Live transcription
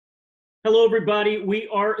Hello, everybody. We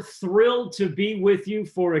are thrilled to be with you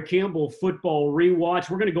for a Campbell football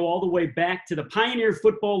rewatch. We're going to go all the way back to the Pioneer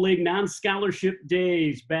Football League non-scholarship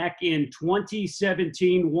days back in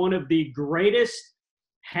 2017, one of the greatest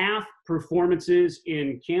half performances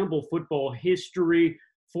in Campbell football history.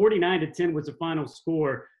 49-10 was the final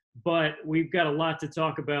score, but we've got a lot to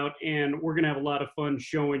talk about, and we're going to have a lot of fun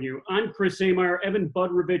showing you. I'm Chris Ameyer. Evan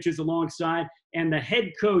Budrovich is alongside, and the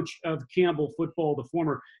head coach of Campbell football, the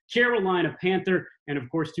former Carolina Panther, and of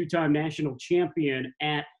course, two-time national champion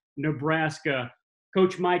at Nebraska.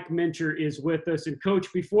 Coach Mike Mincher is with us. And Coach,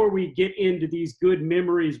 before we get into these good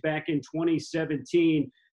memories back in 2017,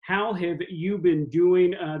 how have you been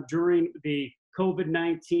doing during the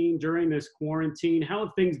COVID-19, during this quarantine? How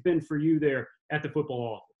have things been for you there at the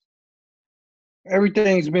football office?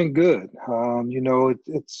 Everything's been good.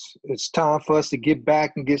 It's time for us to get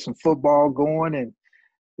back and get some football going. And,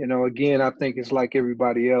 again, I think it's like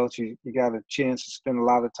everybody else. You got a chance to spend a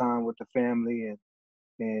lot of time with the family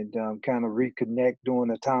and kind of reconnect during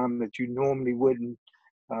a time that you normally wouldn't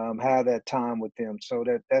have that time with them. So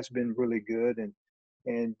that's been really good.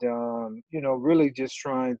 And really just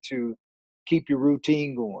trying to keep your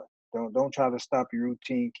routine going. Don't try to stop your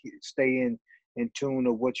routine. Stay in tune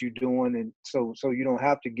of what you're doing, and so you don't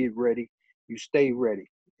have to get ready. You stay ready,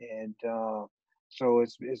 and so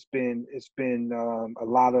it's been a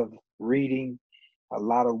lot of reading, a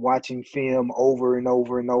lot of watching film over and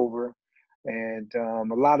over and over, and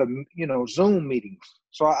a lot of Zoom meetings.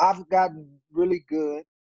 So I've gotten really good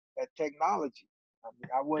at technology. I mean,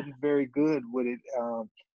 I wasn't very good with it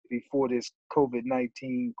before this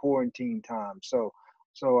COVID-19 quarantine time. So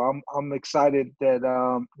I'm excited that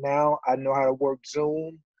now I know how to work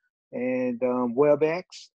Zoom and WebEx,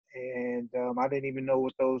 and I didn't even know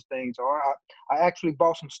what those things are. I actually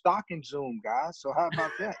bought some stock in Zoom, guys. So how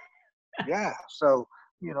about that? Yeah. So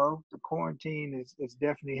the quarantine is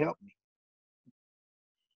definitely helped me.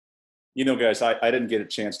 Guys, I didn't get a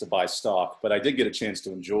chance to buy stock, but I did get a chance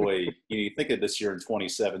to enjoy. You think of this year in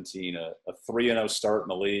 2017, a 3-0 start in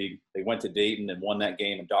the league. They went to Dayton and won that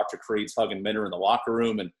game, and Dr. Creed's hugging Minter in the locker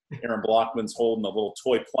room, and Aaron Blockman's holding a little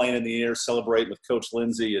toy plane in the air, celebrating with Coach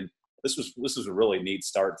Lindsay. And this was a really neat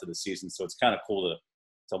start to the season. So it's kind of cool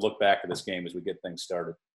to look back at this game as we get things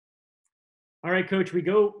started. All right, Coach, we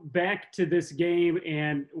go back to this game,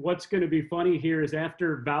 and what's going to be funny here is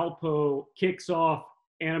after Valpo kicks off,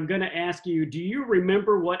 and I'm going to ask you, do you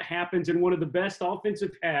remember what happens in one of the best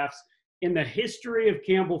offensive halves in the history of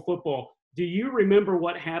Campbell football? Do you remember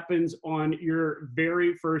what happens on your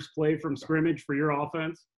very first play from scrimmage for your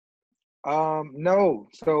offense? No.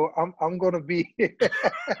 So I'm going to be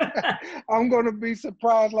I'm going to be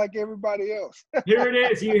surprised like everybody else. Here it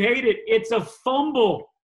is. You hate it. It's a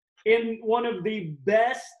fumble in one of the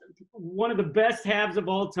best halves of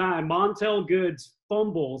all time. Montel Goods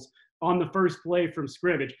fumbles on the first play from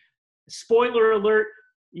scrimmage. Spoiler alert,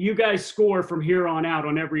 you guys score from here on out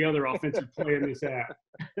on every other offensive play in this half.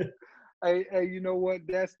 Hey, you know what?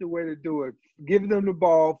 That's the way to do it. Give them the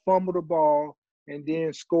ball, fumble the ball, and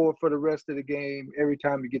then score for the rest of the game every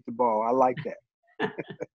time you get the ball. I like that.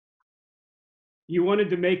 You wanted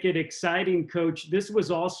to make it exciting, Coach. This was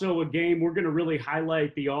also a game we're going to really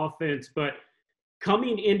highlight the offense, but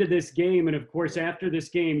coming into this game, and of course after this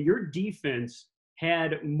game, your defense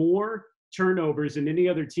had more turnovers than any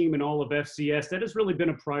other team in all of FCS. That has really been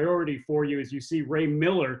a priority for you as you see Ray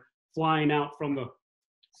Miller flying out from the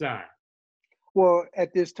side. Well,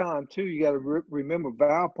 at this time too, you got to remember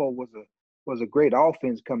Valpo was a great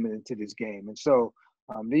offense coming into this game, and so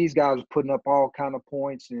these guys were putting up all kind of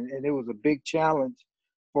points, and it was a big challenge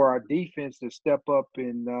for our defense to step up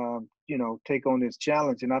and take on this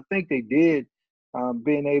challenge. And I think they did,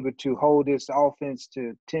 being able to hold this offense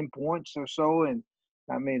to 10 points or so, and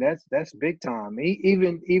I mean that's big time.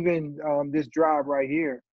 Even this drive right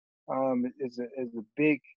here is a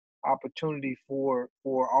big opportunity for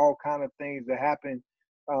all kind of things to happen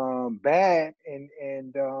bad,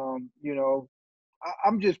 and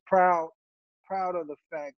I'm just proud of the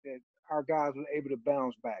fact that our guys were able to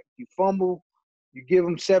bounce back. You fumble, you give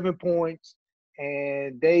them 7 points,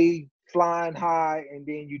 and they flying high, and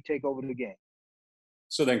then you take over the game.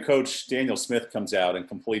 So then Coach Daniel Smith comes out and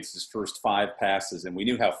completes his first 5 passes, and we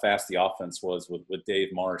knew how fast the offense was with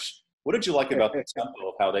Dave Marsh. What did you like about the tempo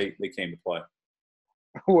of how they came to play?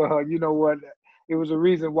 Well, you know what? It was a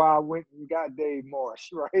reason why I went and got Dave Marsh,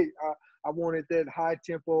 right? I wanted that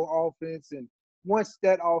high-tempo offense, and once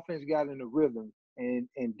that offense got in the rhythm and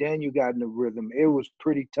Daniel got in the rhythm, it was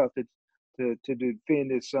pretty tough to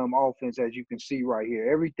defend this offense, as you can see right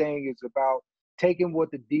here. Everything is about taking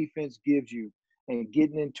what the defense gives you and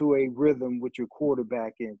getting into a rhythm with your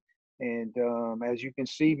quarterback And as you can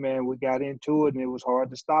see, man, we got into it, and it was hard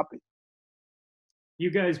to stop it. You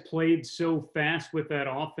guys played so fast with that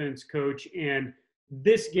offense, Coach. And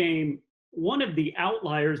this game, one of the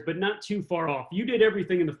outliers, but not too far off. You did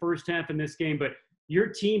everything in the first half in this game, but your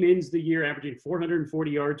team ends the year averaging 440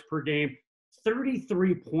 yards per game,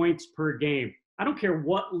 33 points per game. I don't care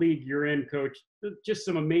what league you're in, Coach. Just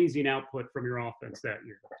some amazing output from your offense that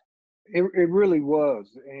year. It really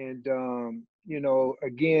was. And,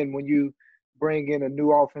 again, when you bring in a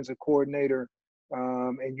new offensive coordinator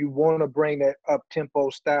and you want to bring that up-tempo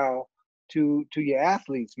style to your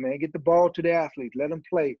athletes, man, get the ball to the athletes. Let them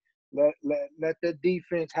play. Let the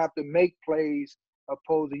defense have to make plays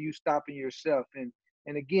opposed to you stopping yourself.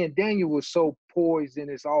 And again, Daniel was so poised in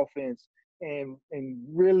his offense and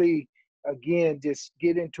really, again, just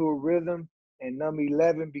get into a rhythm. And number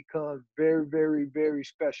 11 becomes very, very, very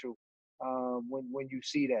special when you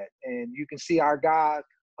see that. And you can see our guys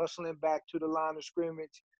hustling back to the line of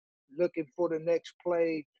scrimmage, looking for the next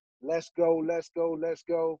play. Let's go, let's go, let's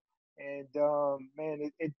go. And,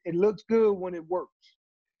 man, it looks good when it works.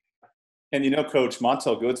 And, Coach,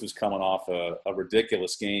 Montel Goods was coming off a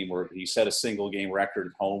ridiculous game where he set a single-game record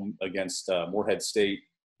at home against Morehead State.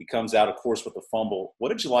 He comes out, of course, with a fumble. What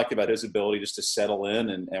did you like about his ability just to settle in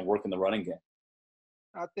and work in the running game?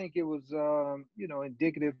 I think it was,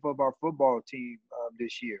 indicative of our football team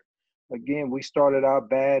this year. Again, we started out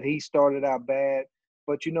bad. He started out bad.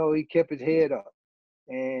 But, he kept his head up,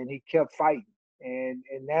 and he kept fighting. And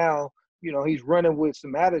now, he's running with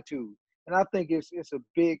some attitude. And I think it's a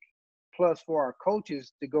big plus for our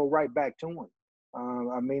coaches to go right back to him.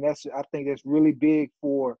 I think that's really big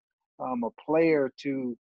for a player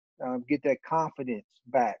to get that confidence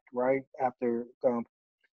back, right, after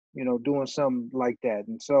doing something like that.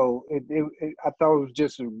 And so I thought it was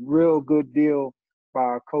just a real good deal by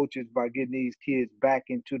our coaches by getting these kids back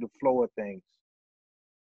into the flow of things.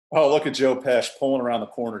 Oh, look at Joe Pesh pulling around the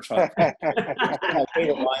corner trying to my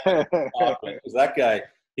favorite line because that guy,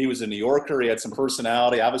 he was a New Yorker. He had some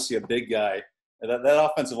personality, obviously a big guy.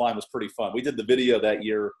 That offensive line was pretty fun. We did the video that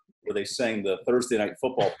year where they sang the Thursday Night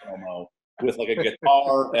Football promo with like a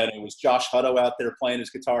guitar, and it was Josh Hutto out there playing his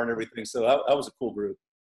guitar and everything. So that was a cool group.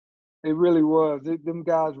 It really was. Them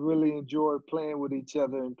guys really enjoyed playing with each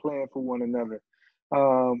other and playing for one another.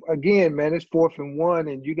 Again, man, it's 4th and 1,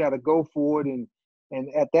 and you got to go for it. And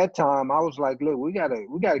at that time, I was like, look, we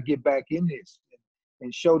gotta get back in this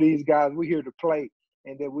and show these guys we're here to play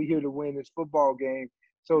and that we're here to win this football game.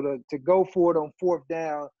 So to go for it on 4th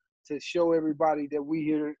down to show everybody that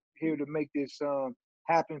we're here to make this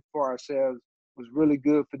happen for ourselves was really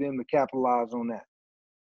good for them to capitalize on that.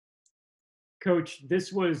 Coach,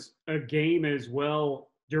 this was a game as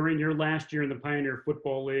well during your last year in the Pioneer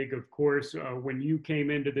Football League, of course, when you came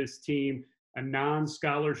into this team, a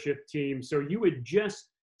non-scholarship team. So you had just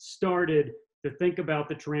started to think about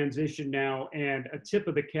the transition now, and a tip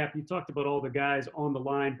of the cap, you talked about all the guys on the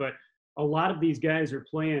line, but a lot of these guys are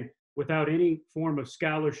playing without any form of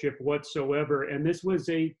scholarship whatsoever. And this was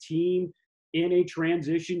a team in a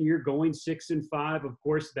transition year going 6-5. Of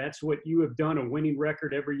course, that's what you have done, a winning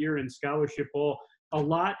record every year in scholarship ball. A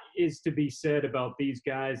lot is to be said about these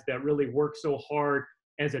guys that really work so hard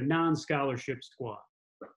as a non-scholarship squad.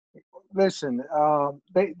 Listen,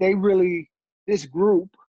 they really, this group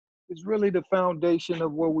is really the foundation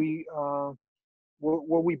of what we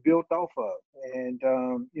built off of. And,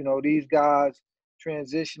 these guys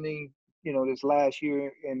transitioning, this last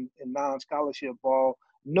year in non-scholarship ball,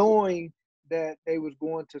 knowing that they was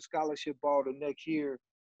going to scholarship ball the next year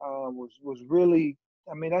was really,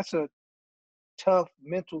 that's a tough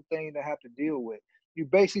mental thing to have to deal with. You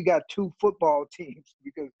basically got 2 football teams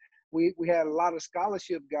because we had a lot of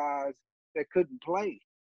scholarship guys that couldn't play.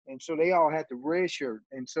 And so they all had the red shirt.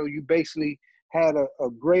 And so you basically had a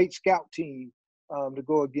great scout team to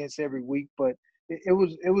go against every week. But it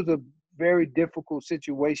was a very difficult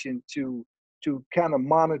situation to kind of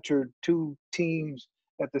monitor 2 teams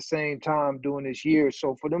at the same time during this year.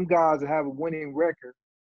 So for them guys to have a winning record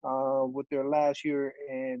with their last year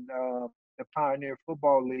in the Pioneer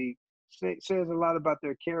Football League says a lot about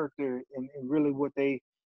their character and really what they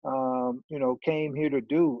came here to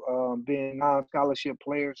do, being non-scholarship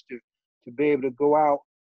players to be able to go out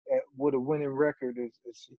with a winning record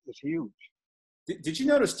is huge. Did you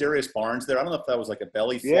notice Darius Barnes there? I don't know if that was like a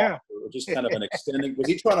belly flop or just kind of an extending. Was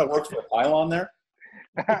he trying to work for a pylon there?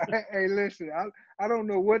 Hey, listen, I don't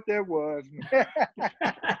know what that was, man.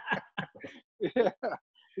 Yeah,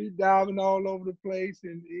 he diving all over the place,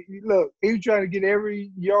 and he was trying to get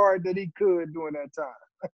every yard that he could during that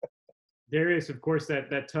time. Darius, of course,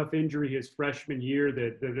 that tough injury his freshman year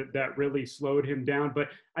that really slowed him down. But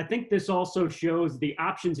I think this also shows the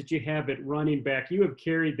options that you have at running back. You have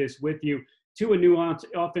carried this with you to a new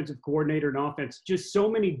offensive coordinator and offense. Just so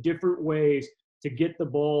many different ways to get the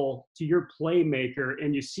ball to your playmaker,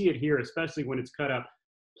 and you see it here, especially when it's cut up,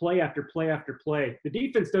 play after play after play. The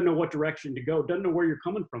defense doesn't know what direction to go, doesn't know where you're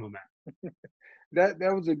coming from, man. That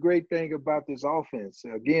was a great thing about this offense.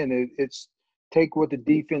 Again, it's take what the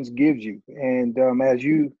defense gives you, and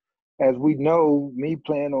as we know, me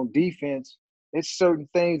playing on defense, it's certain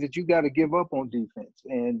things that you got to give up on defense.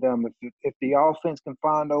 And if the offense can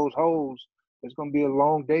find those holes, it's going to be a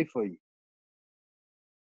long day for you.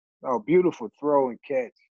 Oh, beautiful throw and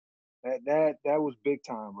catch. That was big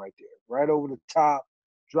time right there. Right over the top,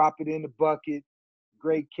 drop it in the bucket.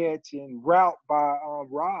 Great catch and route by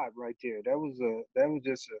Rod right there. That was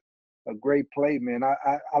just a great play, man.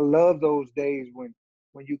 I love those days when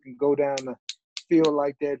you can go down the field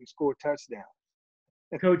like that and score a touchdown.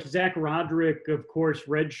 Coach Zach Roderick, of course,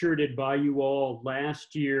 redshirted by you all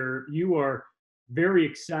last year. You are very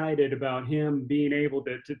excited about him being able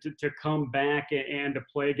to come back and to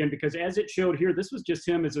play again, because as it showed here, this was just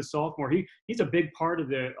him as a sophomore. He's a big part of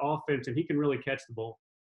the offense, and he can really catch the ball.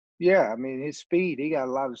 Yeah, I mean, his speed, he got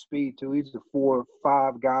a lot of speed too. He's a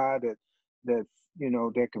 4-5 guy that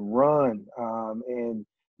can run. And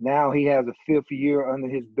now he has a fifth year under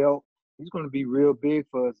his belt. He's going to be real big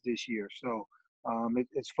for us this year. So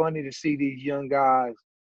it's funny to see these young guys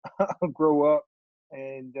grow up,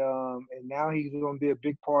 and now he's going to be a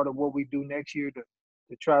big part of what we do next year to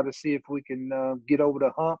try to see if we can get over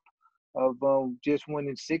the hump of just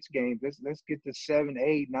winning 6 games. Let's get to 7,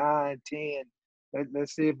 8, 9, 10.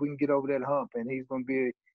 Let's see if we can get over that hump, and he's going to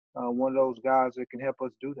be one of those guys that can help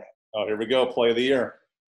us do that. Oh, here we go, play of the year.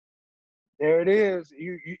 There it is.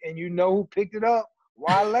 You know who picked it up?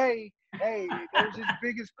 Wale. Hey, that was his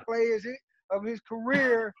biggest play of his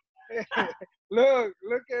career. Look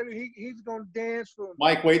at it. He's going to dance for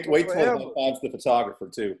Mike, wait till he finds the photographer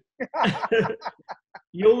too.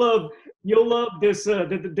 You'll love this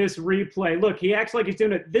this replay. Look, he acts like he's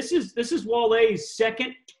doing it. This is Wale's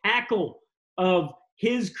second tackle of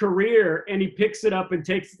his career, and he picks it up and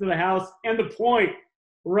takes it to the house, and the point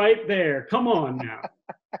right there. Come on now.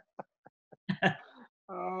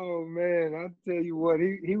 Oh man, I tell you what,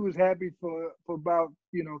 he was happy for about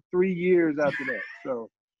 3 years after that. So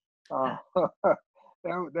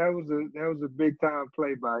that was a big time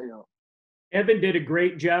play by him. Evan did a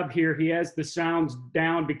great job here. He has the sounds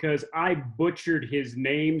down because I butchered his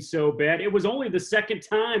name so bad. It was only the second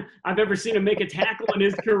time I've ever seen him make a tackle in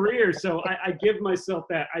his career. So I give myself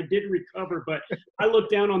that. I did recover, but I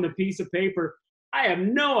looked down on the piece of paper. I have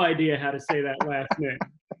no idea how to say that last name.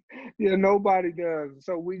 Yeah, nobody does.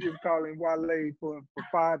 So we just call him Wale for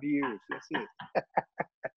 5 years. That's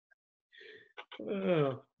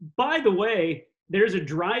it. By the way, there's a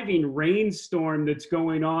driving rainstorm that's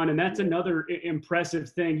going on, and that's another impressive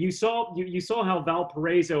thing. You saw how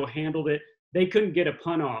Valparaiso handled it. They couldn't get a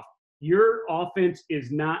punt off. Your offense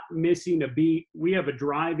is not missing a beat. We have a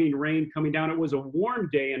driving rain coming down. It was a warm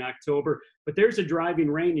day in October, but there's a driving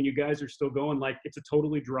rain, and you guys are still going like it's a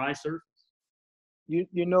totally dry surface.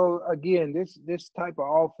 Again, this type of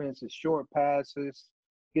offense is short passes,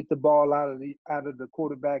 get the ball out of the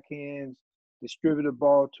quarterback hands, distribute the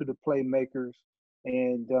ball to the playmakers,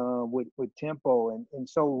 and with tempo, and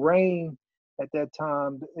so rain at that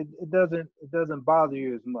time it doesn't bother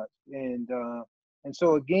you as much, and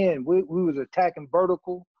so again we was attacking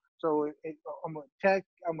vertical, so I'm gonna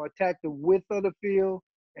attack the width of the field,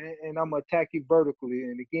 and I'm gonna attack you vertically,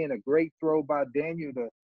 and again a great throw by Daniel to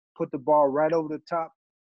put the ball right over the top.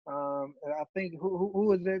 And I think who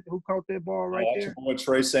was it who caught that ball right there? Your boy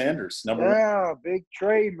Trey Sanders, number 1. Yeah, big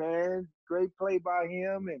Trey, man, great play by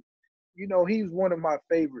him, and he's one of my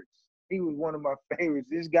favorites. He was one of my favorites.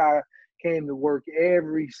 This guy came to work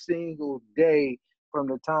every single day from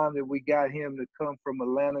the time that we got him to come from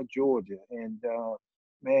Atlanta, Georgia. And,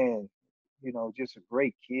 man, just a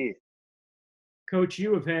great kid. Coach,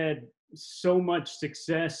 you have had so much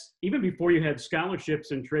success even before you had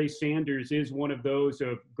scholarships, and Trey Sanders is one of those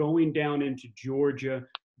of going down into Georgia,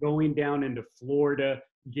 going down into Florida,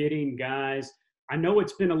 getting guys. I know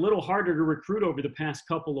it's been a little harder to recruit over the past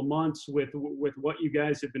couple of months with what you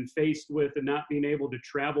guys have been faced with and not being able to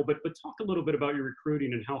travel, but talk a little bit about your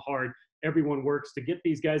recruiting and how hard everyone works to get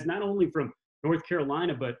these guys, not only from North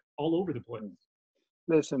Carolina, but all over the place.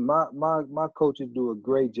 Listen, my coaches do a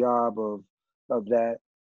great job of that.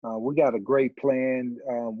 We got a great plan.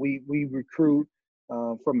 We recruit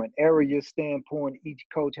from an area standpoint. Each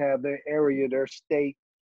coach have their area, their state,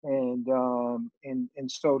 And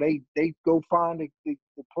so they go find the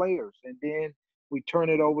players, and then we turn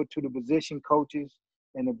it over to the position coaches,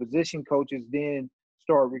 and the position coaches then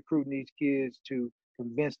start recruiting these kids to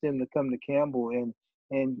convince them to come to Campbell.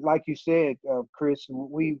 And like you said, Chris,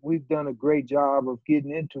 we've done a great job of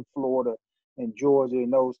getting into Florida and Georgia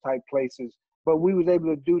and those type places, but we was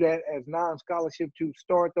able to do that as non-scholarship to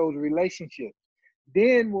start those relationships.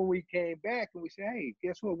 Then when we came back and we said, hey,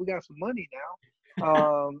 guess what? We got some money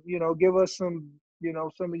now. Give us some,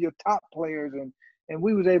 some of your top players, and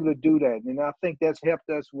we was able to do that. And I think that's helped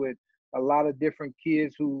us with a lot of different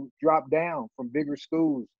kids who dropped down from bigger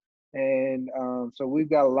schools. And so we've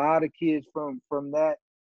got a lot of kids from that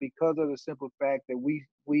because of the simple fact that we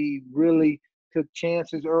really took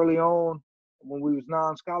chances early on when we was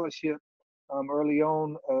non-scholarship. Early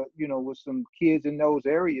on, with some kids in those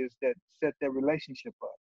areas that set their relationship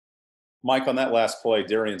up. Mike, on that last play,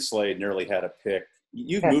 Darian Slade nearly had a pick.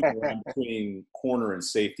 You've moved around between corner and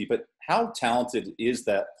safety, but how talented is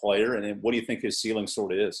that player, and what do you think his ceiling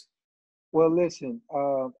sort of is? Well, listen,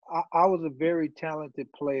 I was a very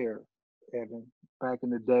talented player, Evan, back in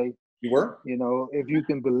the day. You were? If you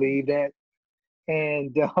can believe that.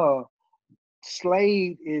 And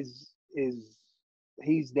Slade is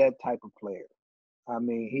he's that type of player. I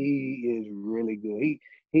mean, he is really good.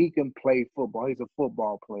 He can play football. He's a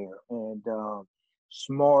football player, and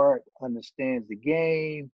smart, understands the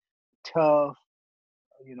game, tough,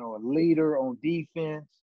 a leader on defense.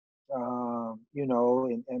 And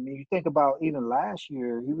I mean, you think about even last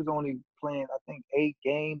year, he was only playing, I think, 8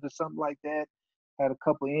 games or something like that, had a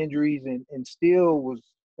couple of injuries, and still was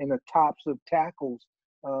in the tops of tackles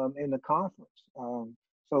in the conference.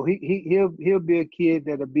 So he'll be a kid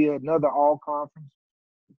that'll be another all-conference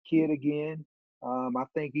kid again. I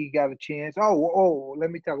think he got a chance. Oh,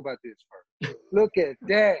 let me talk about this first. Look at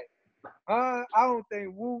that. I don't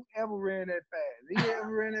think Wu ever ran that fast. He ever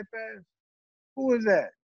ran that fast? Who is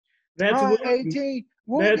that? That's 18.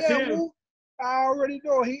 Wu, That's yeah, him. Wu. I already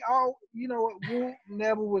know. Wu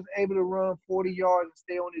never was able to run 40 yards and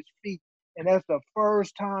stay on his feet. And that's the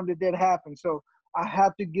first time that happened. So I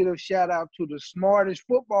have to give a shout out to the smartest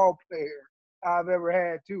football player I've ever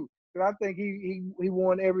had too. Because I think he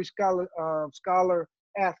won every scholar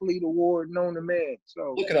athlete award known to man.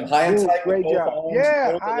 So look at him, high and tight. Great job.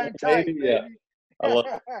 Yeah, high and tight, baby. baby. Yeah, I love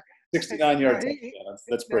it. 69-yard touchdown.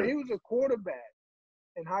 That's pretty. He was a quarterback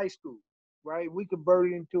in high school, right? We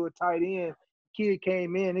converted him to a tight end. Kid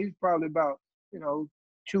came in, he was probably about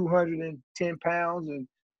 210 pounds, and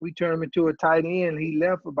we turned him into a tight end. He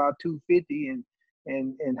left about 250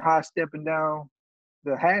 and high stepping down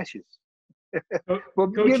the hashes.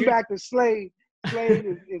 But getting back to Slade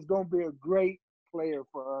is going to be a great player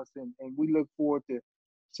for us, and we look forward to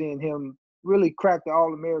seeing him really crack the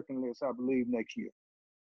All-American list, I believe, next year.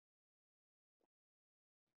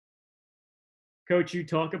 Coach, you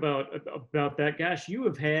talk about that. Gosh, you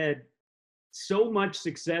have had so much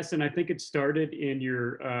success, and I think it started in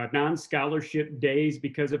your non-scholarship days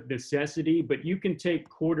because of necessity, but you can take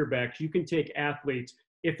quarterbacks, you can take athletes.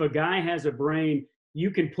 If a guy has a brain,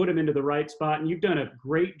 you can put him into the right spot, and you've done a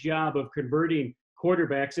great job of converting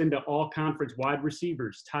quarterbacks into all-conference wide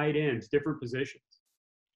receivers, tight ends, different positions.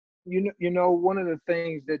 One of the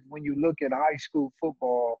things that when you look at high school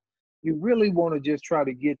football, you really want to just try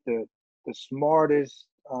to get the smartest,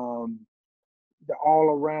 the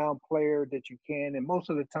all-around player that you can. And most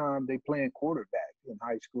of the time they playing quarterback in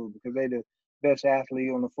high school because they're the best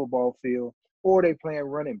athlete on the football field, or they playing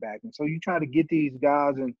running back. And so you try to get these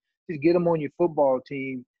guys and just get them on your football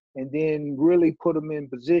team and then really put them in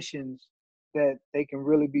positions that they can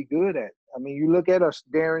really be good at. I mean, you look at us,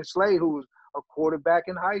 Darian Slade, who was a quarterback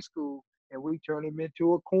in high school, and we turned him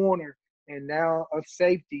into a corner and now a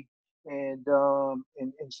safety. And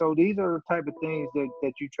so these are the type of things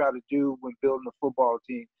that you try to do when building a football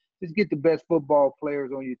team. Just get the best football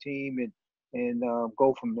players on your team and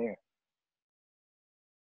go from there.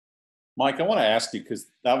 Mike, I want to ask you, because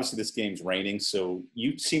obviously this game's raining, so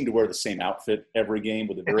you seem to wear the same outfit every game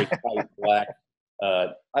with a very tight black.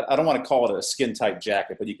 I don't want to call it a skin-tight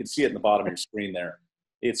jacket, but you can see it in the bottom of your screen there.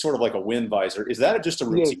 It's sort of like a wind visor. Is that just a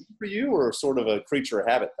routine for you, or sort of a creature of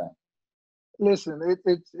habit thing? Listen,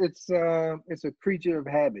 it's a creature of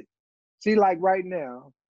habit. See, like right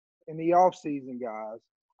now, in the off season, guys,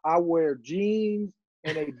 I wear jeans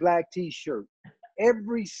and a black T-shirt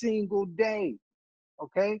every single day.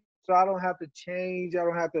 Okay, so I don't have to change. I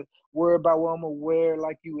don't have to worry about what I'm gonna wear.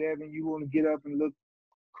 Like you, Evan, you want to get up and look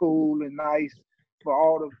cool and nice for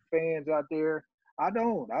all the fans out there. I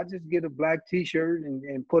don't. I just get a black T-shirt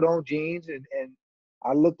and put on jeans, and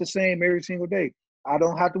I look the same every single day. I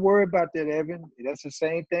don't have to worry about that, Evan. That's the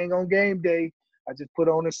same thing on game day. I just put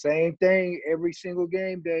on the same thing every single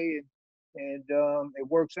game day, and it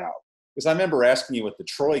works out. Because I remember asking you at the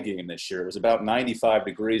Troy game this year, it was about 95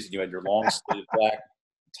 degrees and you had your long sleeve black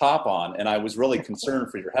top on, and I was really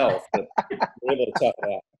concerned for your health, but you were able to tough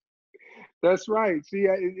it out. That's right. See,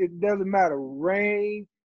 it doesn't matter. Rain,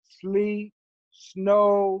 sleet,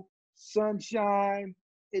 snow, sunshine.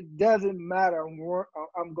 It doesn't matter.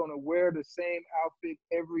 I'm going to wear the same outfit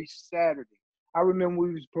every Saturday. I remember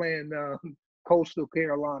we was playing Coastal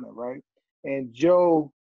Carolina, right? And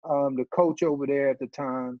Joe, the coach over there at the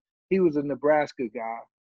time, he was a Nebraska guy.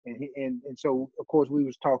 And so, of course, we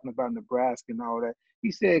was talking about Nebraska and all that.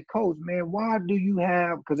 He said, Coach, man, why do you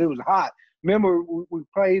have – because it was hot. Remember, we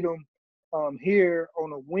played them here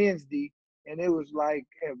on a Wednesday, and it was like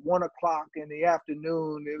at 1 o'clock in the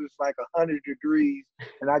afternoon, it was like 100 degrees,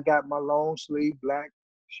 and I got my long sleeve black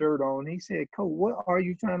shirt on. He said, Coach, what are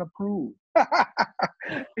you trying to prove?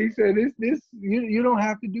 He said, you don't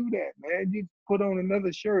have to do that, man. You put on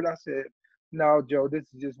another shirt. I said, no, Joe, this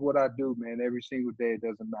is just what I do, man. Every single day, it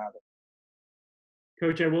doesn't matter.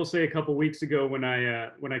 Coach, I will say a couple weeks ago when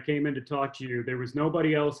I came in to talk to you, there was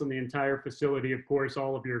nobody else in the entire facility. Of course,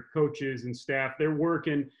 all of your coaches and staff, they're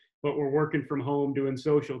working, but we're working from home doing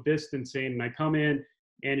social distancing. And I come in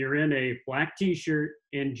and you're in a black T-shirt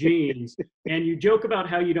and jeans, and you joke about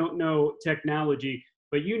how you don't know technology,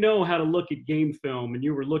 but you know how to look at game film, and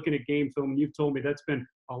you were looking at game film, and you've told me that's been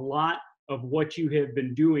a lot of what you have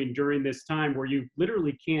been doing during this time where you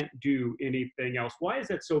literally can't do anything else. Why is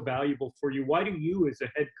that so valuable for you? Why do you as a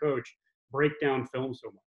head coach break down film so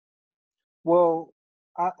much? Well,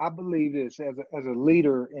 I believe this, as a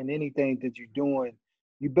leader in anything that you're doing,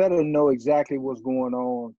 you better know exactly what's going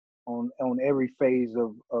on every phase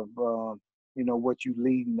of what you're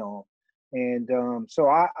leading on. And so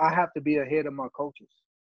I have to be ahead of my coaches.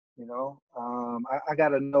 I got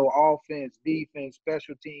to know offense, defense,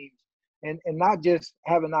 special teams, and not just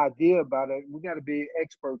have an idea about it. We got to be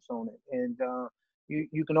experts on it. And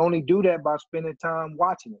you can only do that by spending time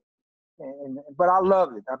watching it. But I love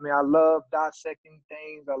it. I mean, I love dissecting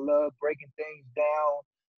things. I love breaking things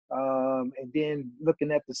down, and then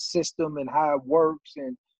looking at the system and how it works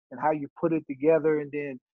and how you put it together, and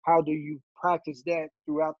then how do you practice that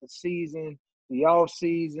throughout the season, the off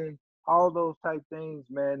season, all those type things,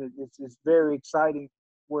 man. It's very exciting.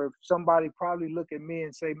 Where somebody probably look at me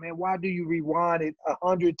and say, man, why do you rewind it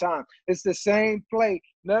 100 times? It's the same play,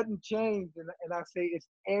 nothing changed. And I say it's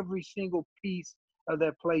every single piece of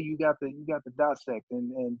that play you got to dissect.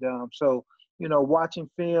 And so, watching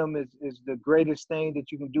film is the greatest thing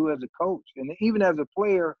that you can do as a coach. And even as a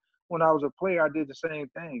player, when I was a player, I did the same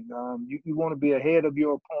thing. You want to be ahead of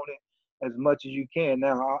your opponent as much as you can.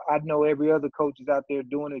 Now, I know every other coach is out there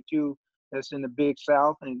doing it too, that's in the Big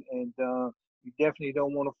South, and you definitely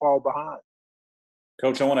don't want to fall behind.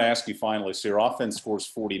 Coach, I want to ask you finally, so your offense scores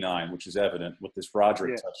 49, which is evident with this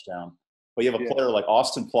Roderick touchdown. But you have a player like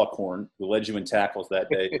Austin Pluckhorn, who led you in tackles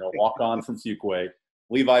that day, walk on from Fuquay.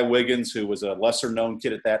 Levi Wiggins, who was a lesser-known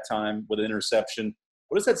kid at that time with an interception.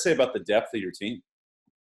 What does that say about the depth of your team?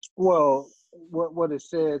 Well, what it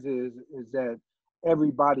says is that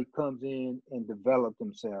everybody comes in and develop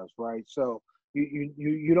themselves, right? So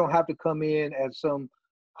you don't have to come in as some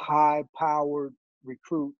high-powered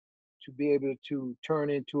recruit to be able to turn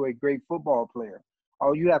into a great football player.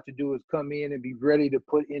 All you have to do is come in and be ready to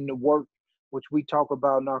put in the work, which we talk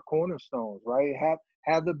about in our cornerstones, right?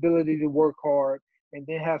 Have the ability to work hard, and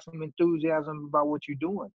then have some enthusiasm about what you're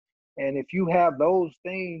doing. And if you have those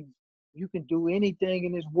things, you can do anything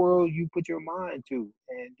in this world you put your mind to.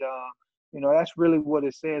 And that's really what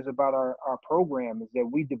it says about our program, is that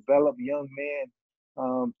we develop young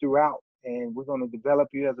men throughout. And we're going to develop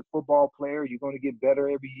you as a football player. You're going to get better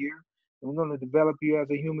every year. And we're going to develop you as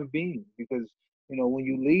a human being, because, when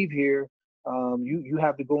you leave here, you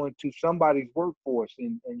have to go into somebody's workforce,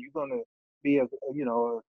 and you're going to be a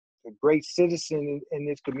great citizen in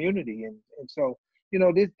this community. And so,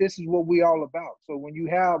 this is what we all about. So when you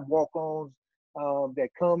have walk-ons that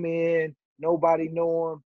come in, nobody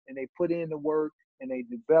know them, and they put in the work, and they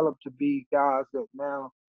develop to be guys that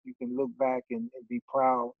now you can look back and be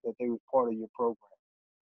proud that they were part of your program.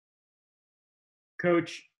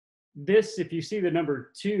 Coach, this, if you see the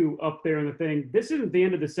number 2 up there in the thing, this isn't the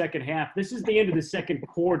end of the second half. This is the end of the second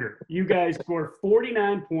quarter. You guys scored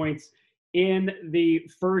 49 points in the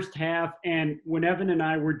first half. And when Evan and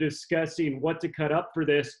I were discussing what to cut up for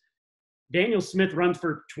this, Daniel Smith runs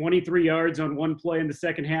for 23 yards on one play in the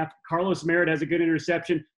second half. Carlos Merritt has a good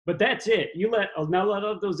interception, but that's it. You let a lot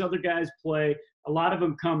of those other guys play. A lot of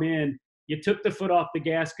them come in. you took the foot off the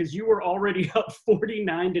gas because you were already up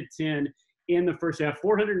 49-10 in the first half,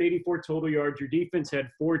 484 total yards. Your defense had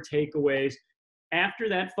 4 takeaways. After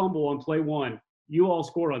that fumble on play 1, you all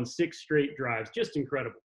scored on 6 straight drives. Just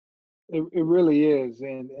incredible. It really is,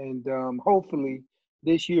 and hopefully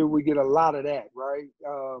this year we get a lot of that, right?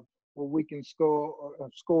 Where we can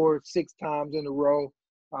score 6 times in a row.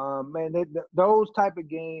 Man, those type of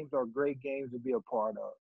games are great games to be a part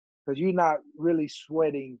of, because you're not really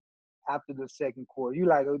sweating after the second quarter. You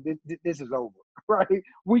like, oh, this is over, right?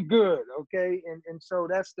 We good, okay? And so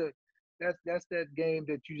that's that game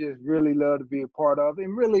that you just really love to be a part of,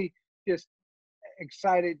 and really just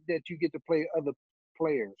excited that you get to play other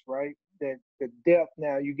players, right? That the depth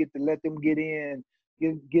now, you get to let them get in,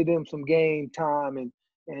 give them some game time,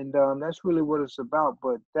 and that's really what it's about.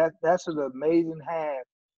 But that's an amazing half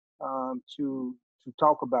to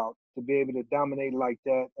talk about, to be able to dominate like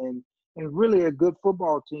that, and really a good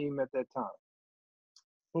football team at that time.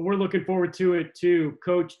 Well, we're looking forward to it too.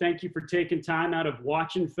 Coach, thank you for taking time out of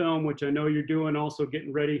watching film, which I know you're doing, also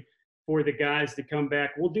getting ready for the guys to come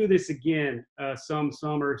back. We'll do this again some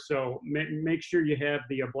summer, so make sure you have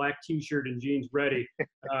the black T-shirt and jeans ready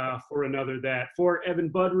for another that. For Evan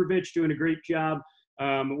Budrovich, doing a great job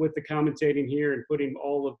with the commentating here and putting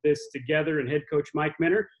all of this together, and head coach Mike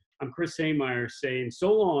Minter, I'm Chris Haymeyer saying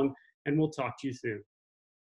so long, and we'll talk to you soon.